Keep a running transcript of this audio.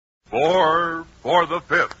4 for the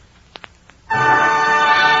Fifth.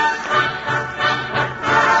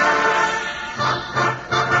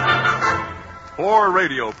 Four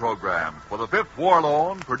radio programs for the Fifth War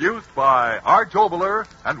Loan, produced by Arch Oboler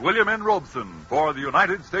and William N. Robeson for the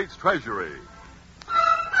United States Treasury.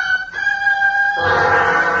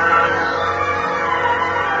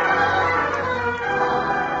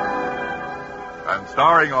 And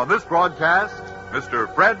starring on this broadcast,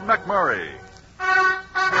 Mr. Fred McMurray.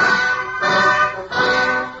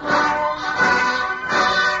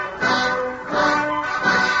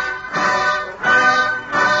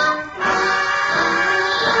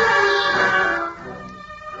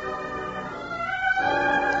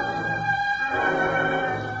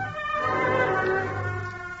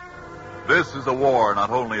 This is a war not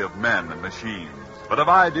only of men and machines, but of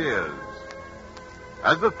ideas.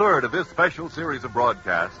 As the third of this special series of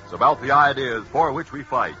broadcasts about the ideas for which we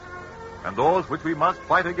fight, and those which we must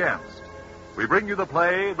fight against, we bring you the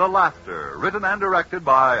play The Laughter, written and directed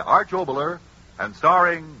by Arch Oboler and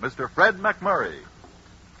starring Mr. Fred McMurray.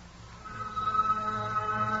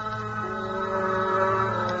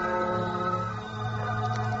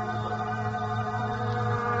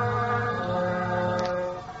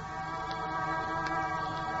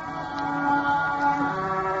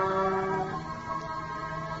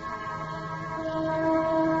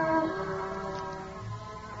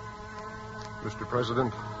 Mr.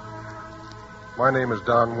 President, my name is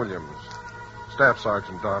Don Williams, Staff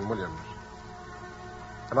Sergeant Don Williams.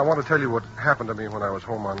 And I want to tell you what happened to me when I was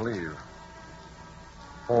home on leave.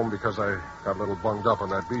 Home because I got a little bunged up on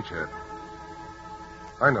that beachhead.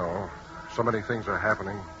 I know, so many things are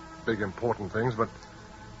happening, big important things, but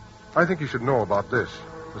I think you should know about this.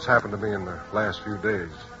 This happened to me in the last few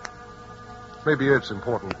days. Maybe it's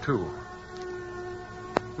important, too.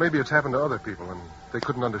 Maybe it's happened to other people and they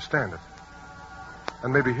couldn't understand it.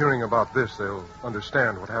 And maybe hearing about this, they'll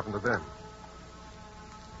understand what happened to them.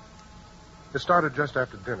 It started just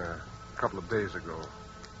after dinner a couple of days ago.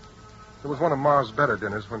 It was one of Ma's better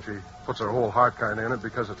dinners when she puts her whole heart kind of in it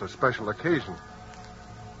because it's a special occasion.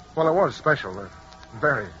 Well, it was special,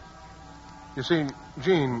 very. You see,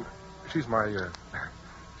 Jean, she's my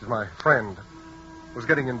friend, was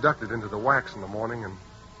getting inducted into the wax in the morning,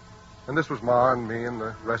 and this was Ma and me and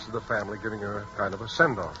the rest of the family giving her kind of a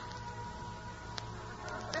send-off.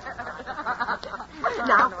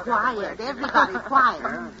 Now, quiet. Everybody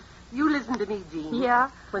quiet. You listen to me, Jean. Yeah?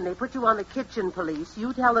 When they put you on the kitchen police,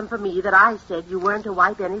 you tell them for me that I said you weren't to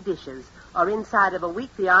wipe any dishes. Or inside of a week,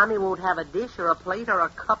 the Army won't have a dish or a plate or a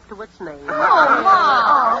cup to its name. Oh,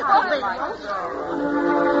 Mom!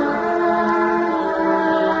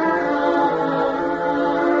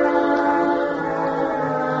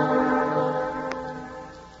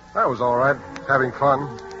 That was all right, having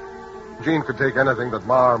fun. Jean could take anything that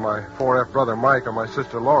Ma or my 4F brother Mike or my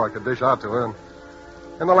sister Laura could dish out to her.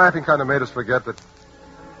 And the laughing kind of made us forget that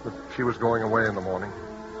she was going away in the morning.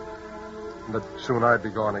 And that soon I'd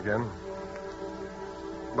be gone again.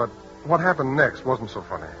 But what happened next wasn't so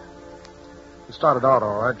funny. It started out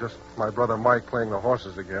all right, just my brother Mike playing the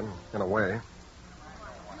horses again, in a way.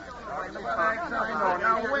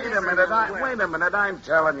 Now, wait a minute. I'm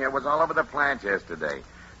telling you, it was all over the plant yesterday.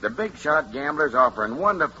 The big shot gamblers offering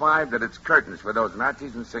 1 to 5 that it's curtains for those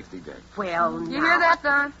Nazis in 60 days. Well, You hear that,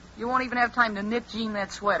 Don? You won't even have time to knit Jean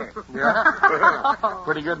that sweater. Yeah?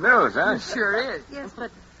 Pretty good news, huh? It sure is. Yes, but,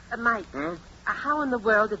 Mike, how in the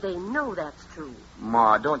world did they know that's true?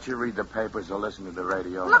 Ma, don't you read the papers or listen to the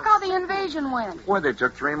radio? Look how the invasion went. Well, they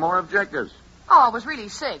took 3 more objectives. Oh, it was really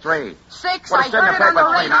 6. 3. 6? Well, I it's in the heard it on the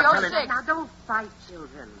paper, Clean. I'll tell radio, you- 6. Now, don't fight,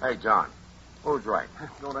 children. Hey, John, who's right?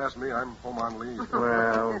 Don't ask me, I'm home on leave.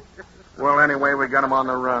 Well, anyway, we got him on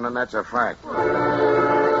the run, and that's a fact.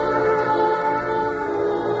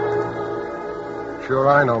 Sure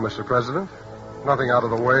I know, Mr. President. Nothing out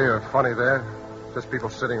of the way or funny there. Just people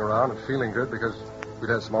sitting around and feeling good because we'd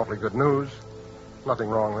had some awfully good news. Nothing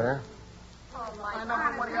wrong there. I know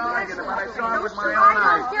what you're arguing about. I saw it with my own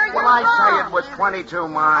eyes. Well, I say it was 22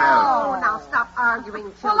 miles. Oh, now stop arguing,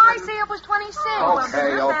 children. Well, I say it was 26.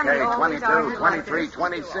 Okay. 22, 23,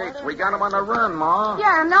 26. We got him on the run, Ma.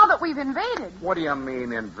 Yeah, and now that we've invaded. What do you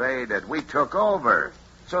mean invaded? We took over.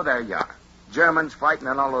 So there you are. Germans fighting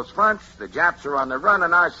on all those fronts. The Japs are on the run,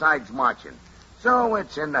 and our side's marching. So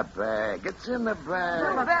it's in the bag. It's in the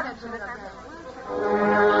bag.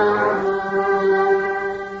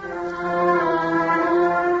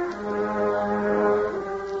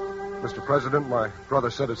 Mr. President, my brother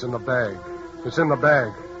said it's in the bag. It's in the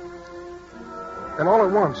bag. And all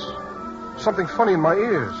at once, something funny in my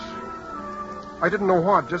ears. I didn't know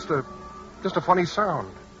what, just a funny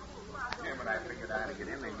sound. Yeah, but I figured I'd get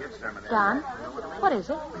in there and Don, what is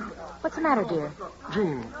it? What's the matter, dear?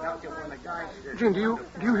 Jean, do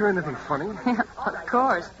you hear anything funny? Of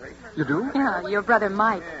course. You do? Yeah, your brother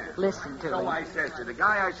Mike. Listen to So him. I says to the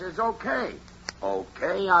guy, I says, okay.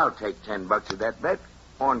 Okay, I'll take $10 of that bet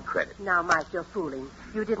on credit. Now, Mike, you're fooling.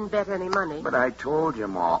 You didn't bet any money. But I told you,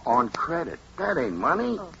 Ma, on credit. That ain't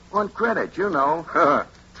money. On credit, you know.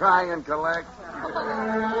 Try and collect.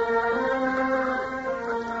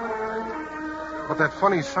 But that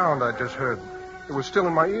funny sound I just heard, it was still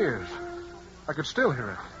in my ears. I could still hear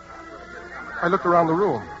it. I looked around the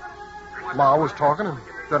room. Ma was talking, and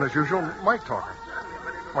then, as usual, Mike talking.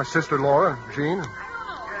 My sister Laura, Jean.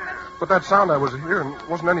 But that sound I was hearing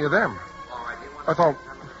wasn't any of them. I thought,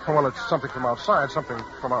 well, it's something from outside, something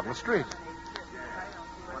from out in the street.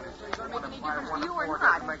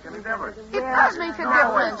 It does make a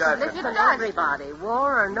difference. It For does. everybody,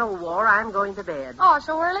 war or no war, I'm going to bed. Oh,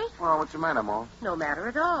 so early? Well, what's the matter, Ma? No matter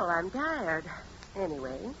at all. I'm tired.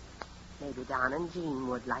 Anyway, maybe Don and Jean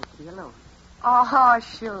would like to be alone. Oh,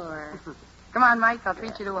 sure. Come on, Mike. I'll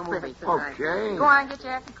treat you to a movie. Okay. Go on, get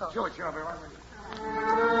your hat and coat. Sure, I'll be right with you.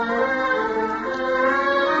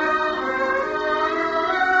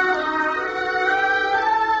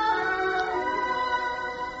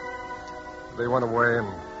 They went away, and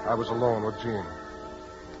I was alone with Jean.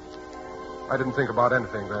 I didn't think about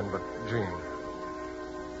anything then but Jean.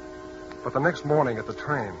 But the next morning at the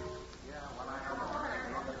train,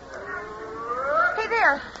 Hey,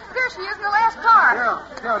 there. There she is in the last car.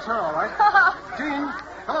 Yeah, it's her, all right. Jean.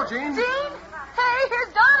 Hello, Jean. Jean? Hey,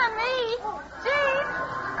 here's Don and me. Jean?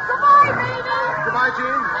 Goodbye, baby. Goodbye,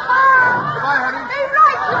 Jean. Bye. Goodbye, honey. Hey,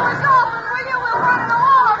 right to us often, will you? We'll want to know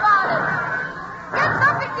all about it. Get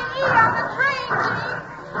something to eat on the train, Jean.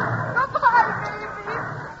 Goodbye, baby.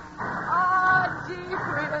 Oh, gee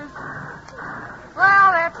whiz. Well,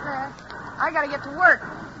 that's that. I gotta get to work.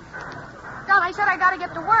 Don, I said I gotta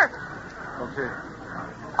get to work. Okay.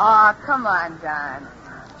 Aw, come on, Don.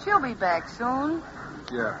 She'll be back soon.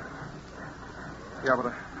 Yeah. Yeah,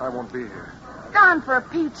 but I won't be here. Don, for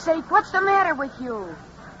Pete's sake, what's the matter with you?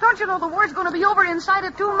 Don't you know the war's going to be over inside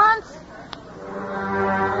of 2 months?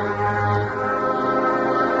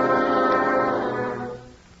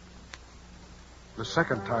 The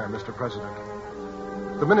second time, Mr. President.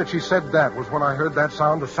 The minute she said that was when I heard that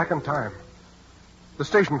sound the second time. The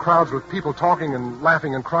station crowds with people talking and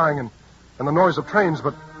laughing and crying and the noise of trains,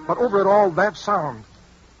 but over it all, that sound.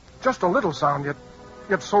 Just a little sound,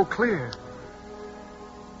 yet so clear.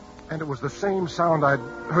 And it was the same sound I'd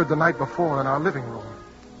heard the night before in our living room.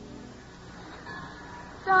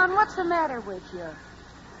 Don, what's the matter with you?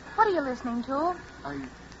 What are you listening to?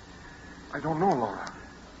 I don't know, Laura.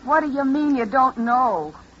 What do you mean you don't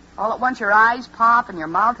know? All at once your eyes pop and your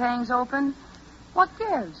mouth hangs open? What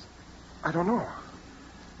gives? I don't know.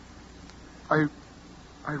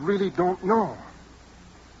 I really don't know.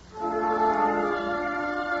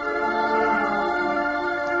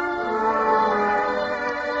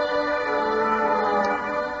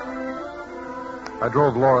 I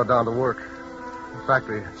drove Laura down to work. The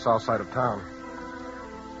factory, south side of town.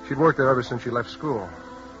 She'd worked there ever since she left school.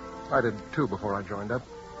 I did, too, before I joined up.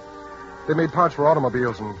 They made parts for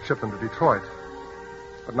automobiles and shipped them to Detroit.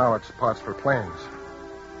 But now it's parts for planes.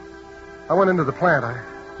 I went into the plant. I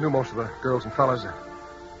knew most of the girls and fellas. It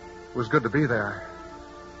was good to be there.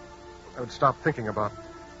 I would stop thinking about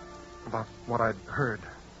what I'd heard.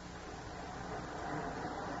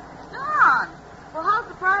 Don! Well, how's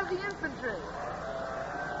the prize of the infantry?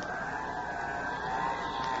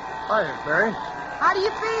 Hi, Mary. How do you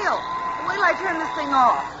feel? Wait till I turn this thing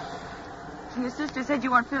off. Your sister said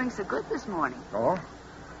you weren't feeling so good this morning. Oh?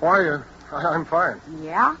 Why, I'm fine.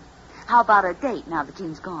 Yeah? How about a date now that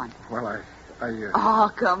Jean's gone? Well, I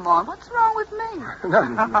Oh, come on. What's wrong with me?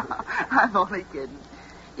 Nothing. I'm only kidding.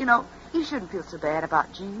 You know, you shouldn't feel so bad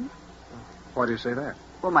about Jean. Why do you say that?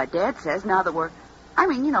 Well, my dad says now that we're,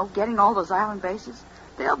 getting all those island bases,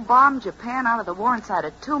 they'll bomb Japan out of the war inside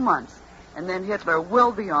of 2 months. And then Hitler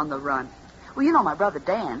will be on the run. Well, you know my brother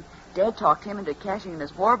Dan. Dad talked him into cashing in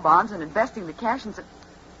his war bonds and investing the cash in...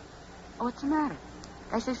 Oh, what's the matter?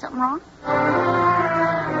 Did I say something wrong?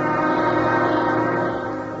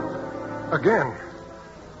 Again.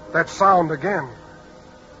 That sound again.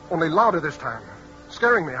 Only louder this time.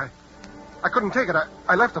 Scaring me. I couldn't take it.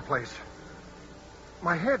 I left the place.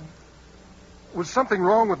 My head. Was something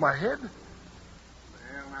wrong with my head? Well,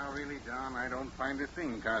 now, really, Don, I don't find a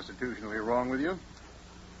thing constitutionally wrong with you.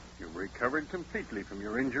 You've recovered completely from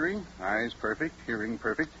your injury. Eyes perfect, hearing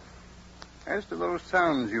perfect. As to those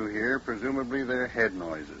sounds you hear, presumably they're head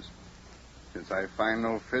noises. Since I find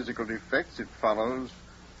no physical defects, it follows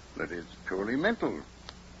that it's purely mental.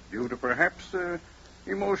 due to perhaps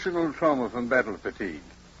emotional trauma from battle fatigue.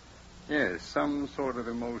 Yes, some sort of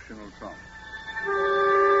emotional trauma.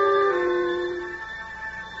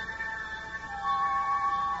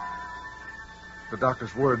 The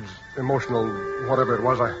doctor's words, emotional, whatever it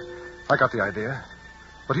was, I got the idea.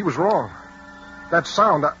 But he was wrong. That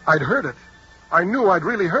sound, I'd heard it. I knew I'd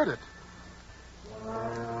really heard it.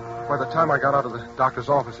 By the time I got out of the doctor's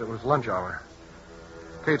office, it was lunch hour.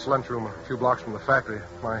 Kate's lunchroom, a few blocks from the factory.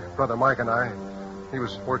 My brother Mike and I, he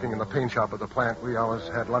was working in the paint shop of the plant. We always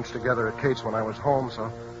had lunch together at Kate's when I was home,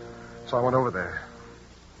 so I went over there.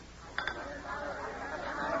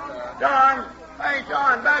 Don! Hey,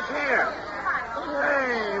 Don, back here.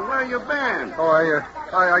 Hey, where you been? Oh,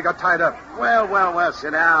 I got tied up. Well,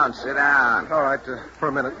 sit down. All right, for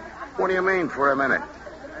a minute. What do you mean, for a minute?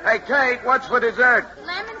 Hey, Kate, what's for dessert?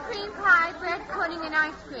 Lemon cream pie, bread pudding, and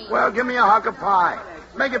ice cream. Well, give me a hunk of pie.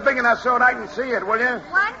 Make it big enough so that I can see it, will you?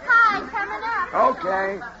 One pie coming up.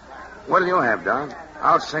 Okay. What'll you have, Don?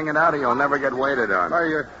 I'll sing it out or you'll never get waited on.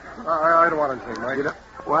 I don't want anything, Mike. You don't...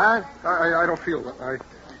 What? I don't feel it.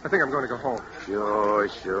 I think I'm going to go home.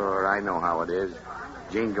 Sure. I know how it is.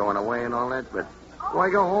 Gene going away and all that, but why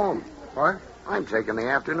go home? What? I'm taking the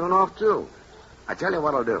afternoon off, too. I tell you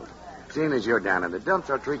what I'll do. Seeing as you're down in the dumps,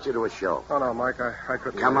 I'll treat you to a show. Oh, no, Mike, I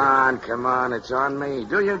couldn't. Come on. It's on me.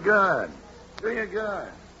 Do you good.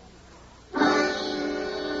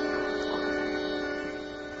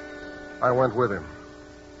 I went with him.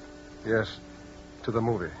 Yes, to the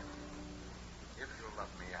movie. If you love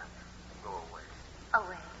me, Anne, go away.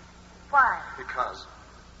 Away. Why? Because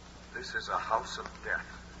this is a house of death.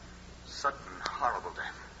 Sudden, horrible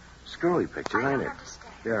death. Screwy picture, I ain't don't it?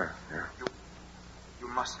 understand. Yeah. You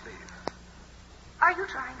must leave. Are you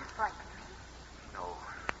trying to frighten me?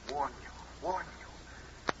 No. Warn you.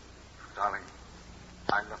 Darling,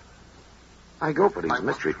 I love you. I go for these I want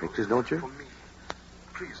mystery you pictures, don't For you? me.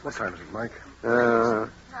 Please, What time is it, Mike? No.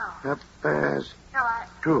 Up as No,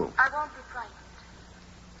 two. I won't be frightened.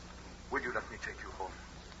 will you let me take you home?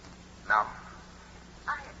 Now?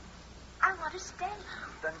 I want to stay.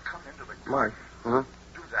 Then come into the Mike, Huh?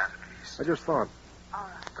 Do that at least. I just thought, All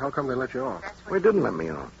right. how come they let you off? That's what Well, he didn't let me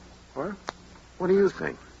on. What? What do you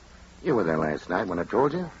think? You were there last night when I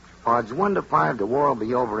told you. Odds 1 to 5 the war will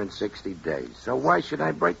be over in 60 days. So why should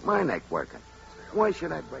I break my neck working? Why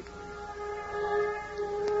should I break it?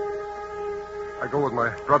 I go with my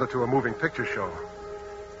brother to a moving picture show.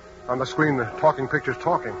 On the screen, the talking picture's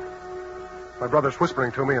talking. My brother's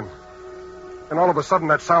whispering to me, and all of a sudden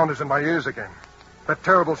that sound is in my ears again. That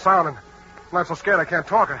terrible sound, and I'm so scared I can't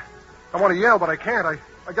talk. I want to yell, but I can't. I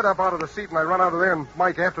get up out of the seat and I run out of there, and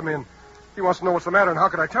Mike after me, and he wants to know what's the matter, and how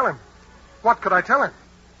could I tell him? What could I tell him?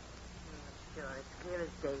 Sure, it's clear as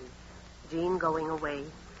day. Gene going away.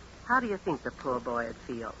 How do you think the poor boy would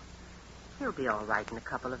feel? He'll be all right in a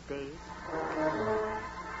couple of days.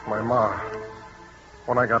 My ma.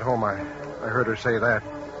 When I got home, I heard her say that.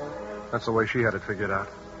 That's the way she had it figured out.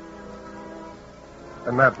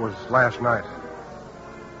 And that was last night.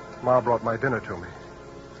 Ma brought my dinner to me.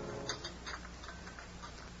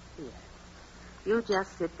 Here. You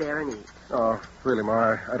just sit there and eat. Oh, really,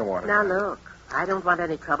 Ma, I don't want it. Now, look, I don't want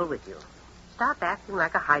any trouble with you. Stop acting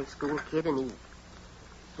like a high school kid and eat.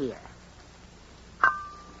 Here.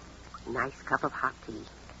 Nice cup of hot tea.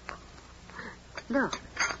 Look,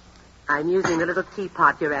 I'm using the little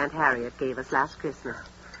teapot your Aunt Harriet gave us last Christmas.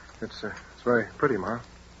 It's very pretty, Ma.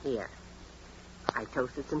 Here. I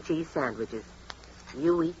toasted some cheese sandwiches.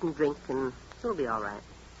 You eat and drink, and you'll be all right.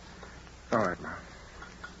 All right, Ma.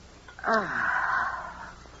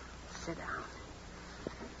 Sit down.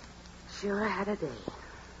 Sure had a day.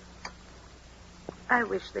 I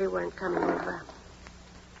wish they weren't coming over.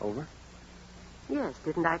 Over? Yes,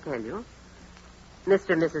 didn't I tell you? Mr.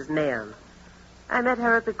 and Mrs. Mayhem. I met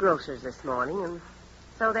her at the grocer's this morning, and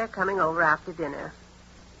so they're coming over after dinner.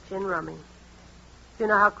 Gin rummy. You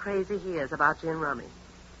know how crazy he is about gin rummy.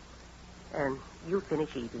 And you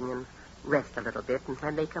finish eating and rest a little bit, and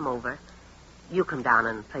when they come over, you come down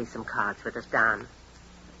and play some cards with us, Don.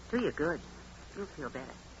 Do you good. You'll feel better.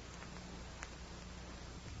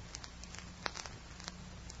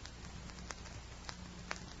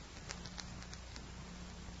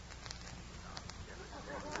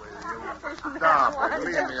 Stop it.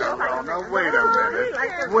 Leave me alone. Now, wait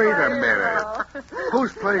a minute.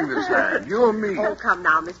 Who's playing this hand? You or me? Oh, come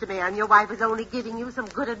now, Mr. Mayor. Your wife is only giving you some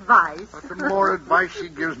good advice. But the more advice she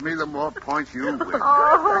gives me, the more points you win.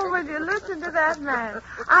 Oh, will you listen to that man?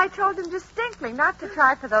 I told him distinctly not to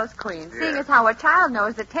try for those queens, seeing as how a child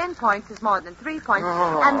knows that 10 points is more than 3 points,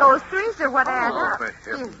 and those threes are what add Oh, up. for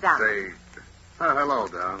heaven's Here's Don. sake. Hello,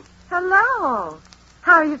 Don. Hello.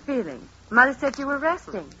 How are you feeling? Mother said you were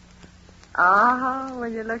resting. Oh, will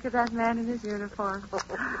you look at that man in his uniform?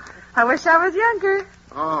 I wish I was younger.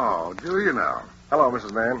 Oh, do you now? Hello,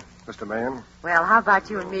 Mrs. Mann. Mr. Mann. Well, how about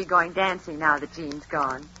you and me going dancing now that Jean's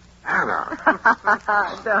gone? Hello.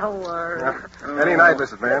 Don't worry. Any night,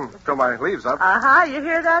 Mrs. Mann, till my leave's up. Uh-huh. You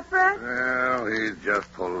hear that, Fred? Well, he's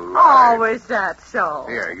just polite. Oh, is that so?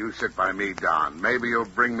 Here, you sit by me, Don. Maybe you'll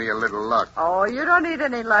bring me a little luck. Oh, you don't need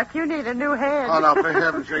any luck. You need a new head. Oh, no, for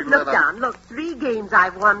heaven's sake, Look, let up. Don, look. 3 games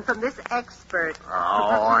I've won from this expert.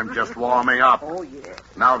 Oh, I'm just warming up. Oh, yeah.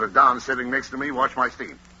 Now that Don's sitting next to me, watch my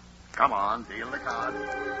steam. Come on, deal the cards.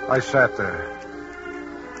 I sat there.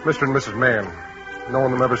 Mr. and Mrs. Mann,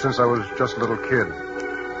 knowing them ever since I was just a little kid.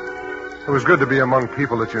 It was good to be among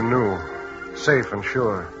people that you knew, safe and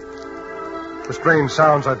sure. The strange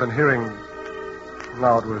sounds I'd been hearing,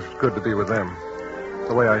 now it was good to be with them.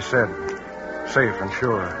 The way I said, safe and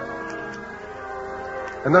sure.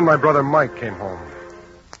 And then my brother Mike came home.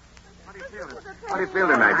 How do you feel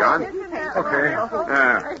tonight, Don? Okay.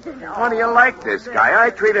 How do you like this guy? I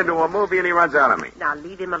treat him to a movie and he runs out of me. Now,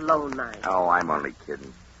 leave him alone, Mike. Oh, I'm only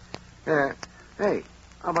kidding. Hey,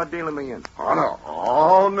 how about dealing me in? Oh, no.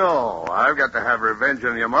 Oh, no. I've got to have revenge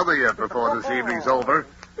on your mother yet before this evening's over.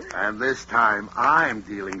 And this time, I'm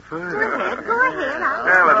dealing first. Go ahead.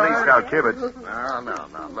 Well, at least I'll kibitz.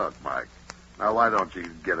 No. Look, Mike. Now, why don't you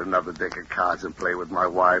get another deck of cards and play with my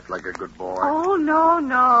wife like a good boy? Oh,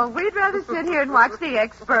 no. We'd rather sit here and watch the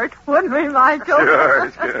expert, wouldn't we, Michael?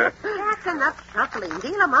 Sure. That's enough shuffling.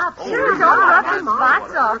 Deal him up. Don't rub the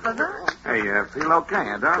spots off of them. Hey, feel okay,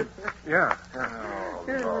 huh, Don? Yeah. Oh,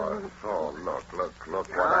 Lord. Oh, look.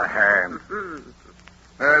 What a hand.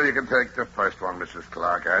 Well, you can take the first one, Mrs.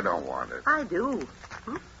 Clark. I don't want it. I do.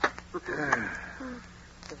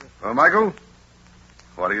 Well, Michael,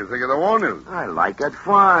 what do you think of the war news? I like it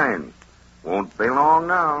fine. Won't be long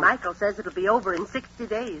now. Michael says it'll be over in 60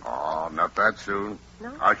 days. Oh, not that soon.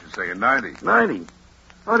 No? I should say in 90. 90?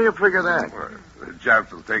 How do you figure that? Well, the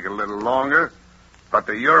Japs will take a little longer, but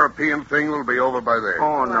the European thing will be over by then.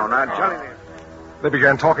 Oh, no, not Johnny. They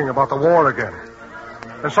began talking about the war again.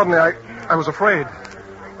 And suddenly I was afraid.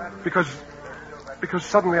 Because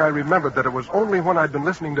suddenly I remembered that it was only when I'd been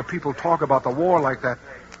listening to people talk about the war like that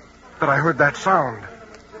I heard that sound.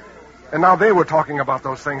 And now they were talking about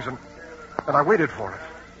those things, and I waited for it.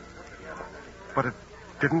 But it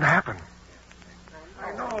didn't happen.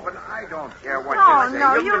 I know, but I don't care what No, you say.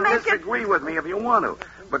 no, you you can make it- disagree with me if you want to.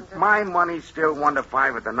 But my money's still 1 to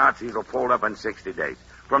 5 at the Nazis will fold up in 60 days.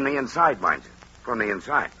 From the inside, mind you. From the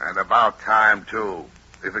inside. And about time, too.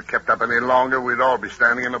 If it kept up any longer, we'd all be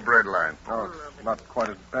standing in a bread line. Oh, it's not quite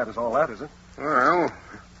as bad as all that, is it? Well,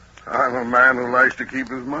 I'm a man who likes to keep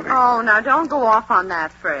his money. Oh, now, don't go off on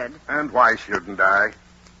that, Fred. And why shouldn't I?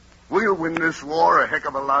 We'll win this war a heck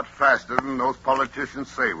of a lot faster than those politicians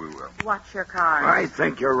say we will. Watch your cards. I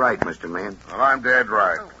think you're right, Mr. Man. Well, I'm dead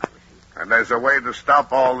right. And there's a way to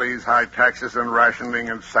stop all these high taxes and rationing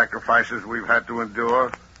and sacrifices we've had to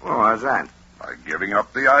endure Oh, how's that? by giving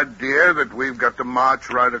up the idea that we've got to march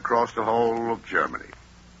right across the whole of Germany.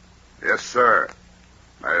 Yes, sir.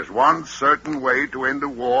 There's one certain way to end the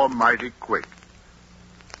war mighty quick.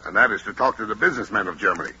 And that is to talk to the businessmen of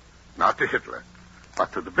Germany. Not to Hitler,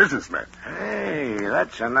 but to the businessmen. Hey,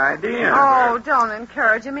 that's an idea. Oh, don't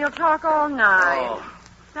encourage him. He'll talk all night.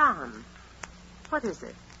 Don, what is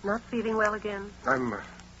it? Not feeling well again? I'm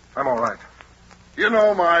all right. You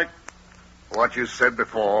know, Mike, what you said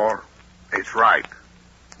before, it's right.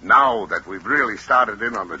 Now that we've really started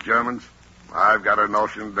in on the Germans, I've got a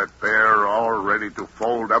notion that they're all ready to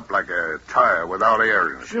fold up like a tire without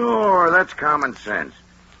air in it. Sure, that's common sense.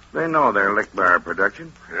 They know they're licked by our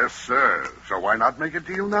production. Yes, sir. So why not make a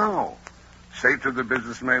deal now? Say to the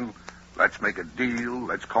businessmen, let's make a deal,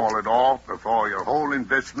 let's call it off before your whole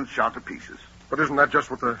investment's shot to pieces. But isn't that just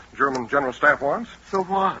what the German General Staff wants? So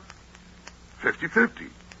what? 50-50.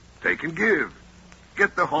 Take and give.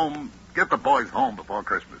 Get the boys home before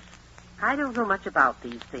Christmas. I don't know much about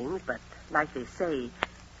these things, but like they say,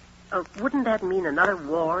 wouldn't that mean another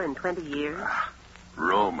war in 20 years?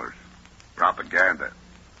 Rumors. Propaganda.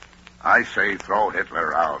 I say throw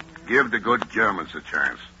Hitler out. Give the good Germans a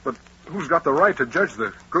chance. But who's got the right to judge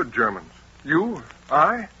the good Germans? You?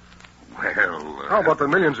 I? Well, How about the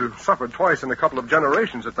millions who suffered twice in a couple of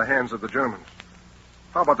generations at the hands of the Germans?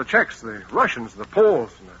 How about the Czechs, the Russians, the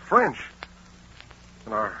Poles, and the French?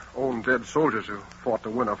 And our own dead soldiers who fought to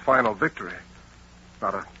win a final victory,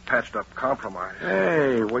 not a patched-up compromise.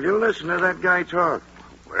 Hey, will you listen to that guy talk?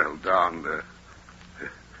 Well, Don,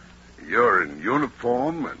 you're in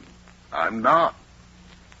uniform, and I'm not.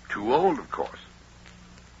 Too old, of course.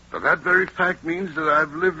 But that very fact means that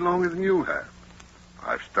I've lived longer than you have.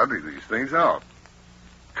 I've studied these things out.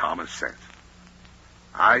 Common sense.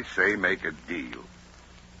 I say make a deal.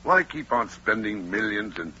 Why keep on spending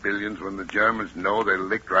millions and billions when the Germans know they're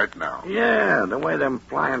licked right now? Yeah, the way them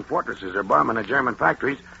flying fortresses are bombing the German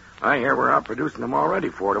factories, I hear we're out producing them already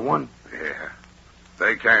 4-1. Yeah.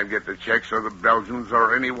 They can't get the Czechs or the Belgians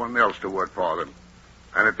or anyone else to work for them.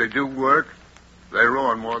 And if they do work, they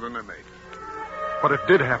ruin more than they make. But it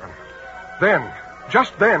did happen. Then,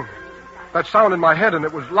 just then, that sound in my head, and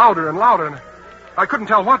it was louder and louder, and I couldn't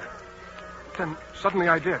tell what. Then suddenly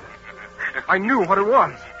I did. I knew what it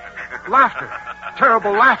was. Laughter.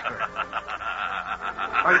 Terrible laughter.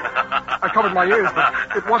 I covered my ears, but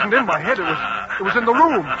it wasn't in my head. It was in the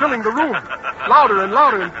room, filling the room. Louder and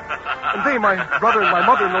louder, and they, my brother and my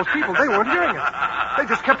mother and those people, they weren't hearing it. They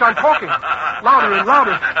just kept on talking. Louder and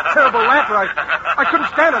louder. Terrible laughter. I couldn't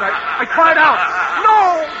stand it. I cried out.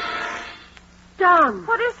 No! Don.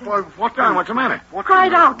 What is it? What, Don? What's the matter?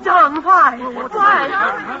 Cried out, Don. Why?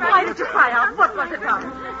 Why did you cry out? What was it, Don?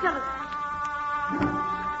 Tell us.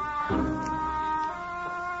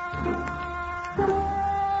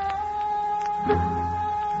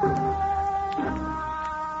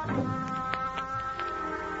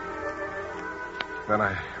 Then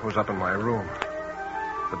I was up in my room.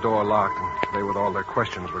 The door locked, and they with all their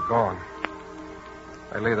questions were gone.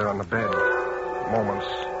 I lay there on the bed. Moments,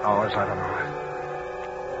 hours, I don't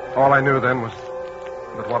know. All I knew then was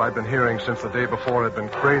that what I'd been hearing since the day before had been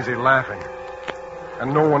crazy laughing.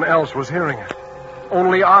 And no one else was hearing it.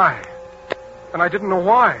 Only I. And I didn't know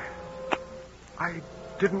why. I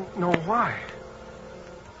didn't know why.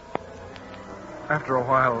 After a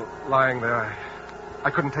while, lying there, I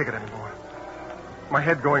couldn't take it anymore. My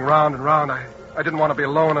head going round and round. I didn't want to be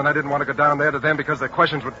alone, and I didn't want to go down there to them because their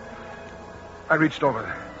questions would... I reached over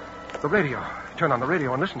there. The radio. I turned on the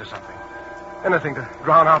radio and listened to something. Anything to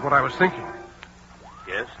drown out what I was thinking.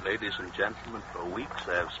 Yes, ladies and gentlemen, for weeks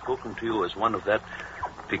I have spoken to you as one of that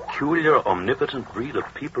peculiar, omnipotent breed of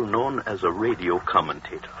people known as a radio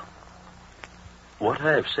commentator. What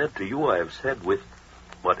I have said to you, I have said with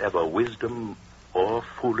whatever wisdom or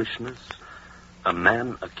foolishness a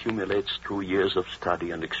man accumulates through years of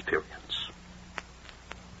study and experience.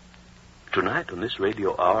 Tonight, on this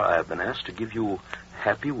radio hour, I have been asked to give you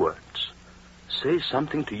happy words. Say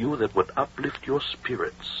something to you that would uplift your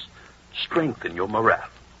spirits, strengthen your morale.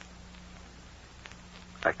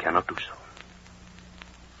 I cannot do so.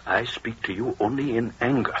 I speak to you only in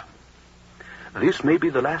anger. This may be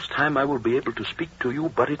the last time I will be able to speak to you,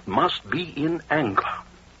 but it must be in anger.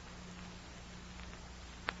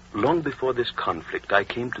 Long before this conflict, I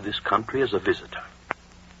came to this country as a visitor.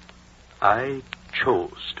 I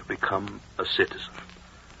chose to become a citizen.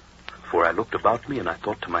 For I looked about me and I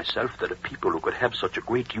thought to myself that a people who could have such a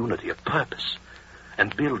great unity of purpose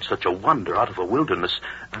and build such a wonder out of a wilderness,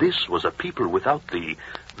 this was a people without the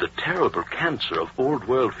terrible cancer of old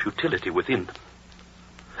world futility within them.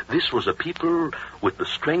 This was a people with the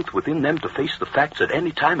strength within them to face the facts at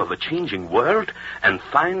any time of a changing world and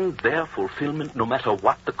find their fulfillment no matter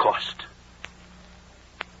what the cost.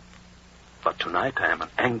 But tonight I am an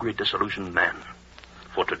angry, disillusioned man.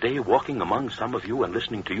 For today, walking among some of you and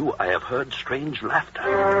listening to you, I have heard strange laughter.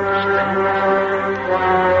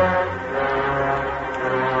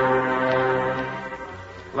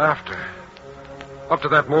 Laughter. Up to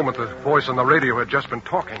that moment, the voice on the radio had just been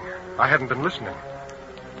talking. I hadn't been listening.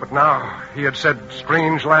 But now he had said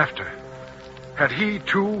strange laughter. Had he,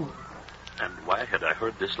 too... And why had I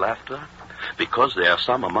heard this laughter? Because there are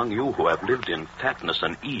some among you who have lived in fatness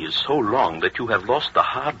and ease so long that you have lost the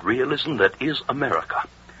hard realism that is America.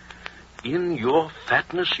 In your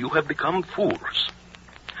fatness, you have become fools.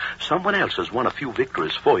 Someone else has won a few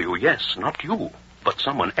victories for you. Yes, not you, but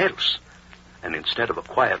someone else. And instead of a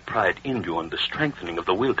quiet pride in you and the strengthening of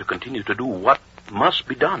the will to continue to do what must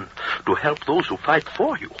be done to help those who fight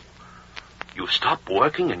for you, you stop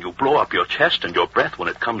working and you blow up your chest, and your breath, when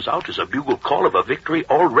it comes out, is a bugle call of a victory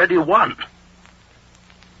already won.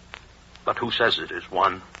 But who says it is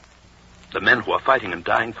won? The men who are fighting and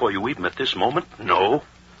dying for you even at this moment? No.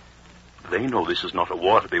 They know this is not a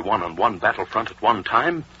war to be won on one battlefront at one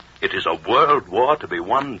time. It is a world war to be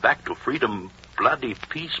won back to freedom, bloody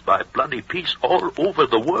piece by bloody piece, all over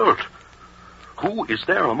the world. Who is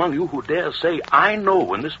there among you who dares say, I know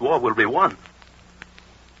when this war will be won?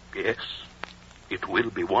 Yes, it will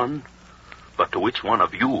be won, but to which one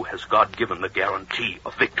of you has God given the guarantee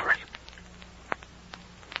of victory?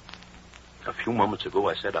 A few moments ago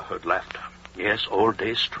I said I heard laughter. Yes, all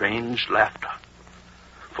day strange laughter.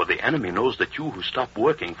 For the enemy knows that you who stop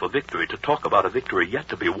working for victory to talk about a victory yet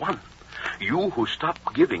to be won, You who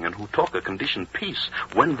stop giving and who talk a conditioned peace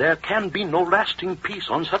when there can be no lasting peace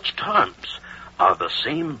on such terms are the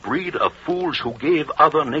same breed of fools who gave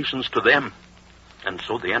other nations to them. And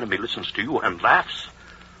so the enemy listens to you and laughs.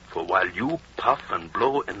 For while you puff and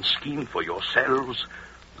blow and scheme for yourselves,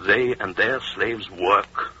 they and their slaves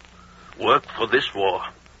work. Work for this war.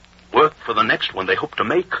 Work for the next one they hope to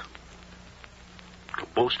make. To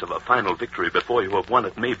boast of a final victory before you have won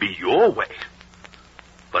it may be your way,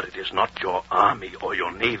 but it is not your army or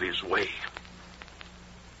your navy's way.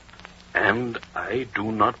 And I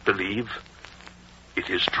do not believe it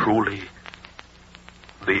is truly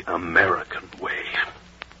the American way.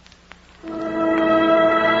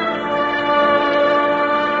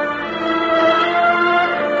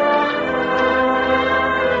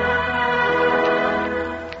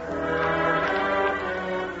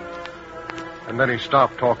 And then he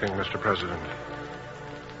stopped talking, Mr. President.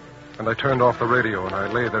 And I turned off the radio, and I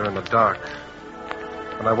lay there in the dark.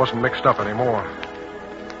 And I wasn't mixed up anymore.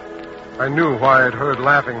 I knew why I'd heard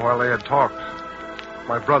laughing while they had talked.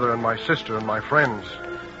 My brother and my sister and my friends.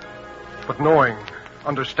 But knowing,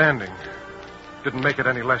 understanding, didn't make it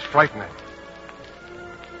any less frightening.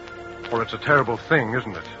 For it's a terrible thing,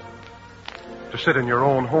 isn't it? To sit in your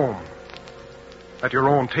own home, at your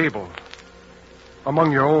own table,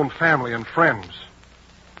 among your own family and friends,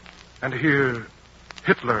 and hear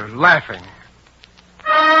Hitler laughing.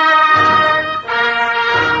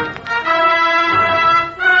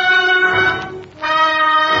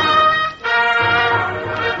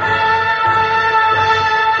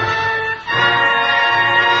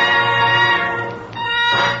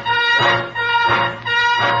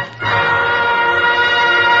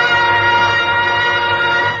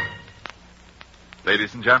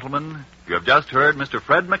 Ladies and gentlemen, you have just heard Mr.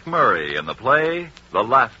 Fred McMurray in the play, The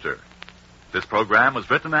Laughter. This program was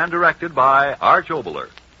written and directed by Arch Oboler.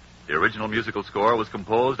 The original musical score was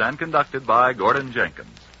composed and conducted by Gordon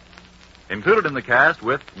Jenkins. Included in the cast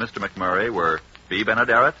with Mr. McMurray were Bea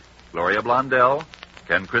Benaderet, Gloria Blondell,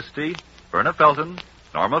 Ken Christie, Verna Felton,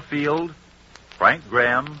 Norma Field, Frank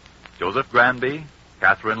Graham, Joseph Granby,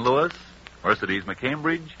 Catherine Lewis, Mercedes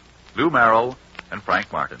McCambridge, Lou Merrill, and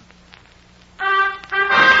Frank Martin.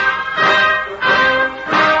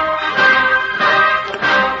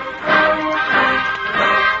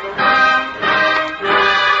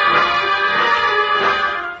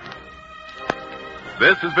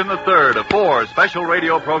 This has been the third of 4 special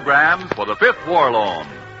radio programs for the Fifth War Loan,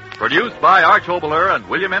 produced by Arch Oboler and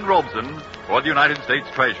William N. Robeson for the United States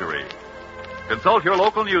Treasury. Consult your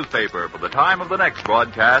local newspaper for the time of the next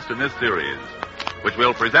broadcast in this series, which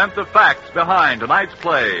will present the facts behind tonight's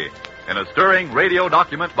play in a stirring radio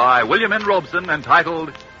document by William N. Robeson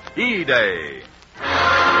entitled E-Day.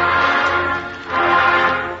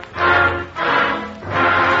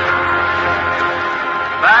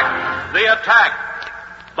 Back the attack.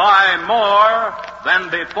 Buy more than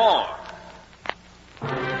before.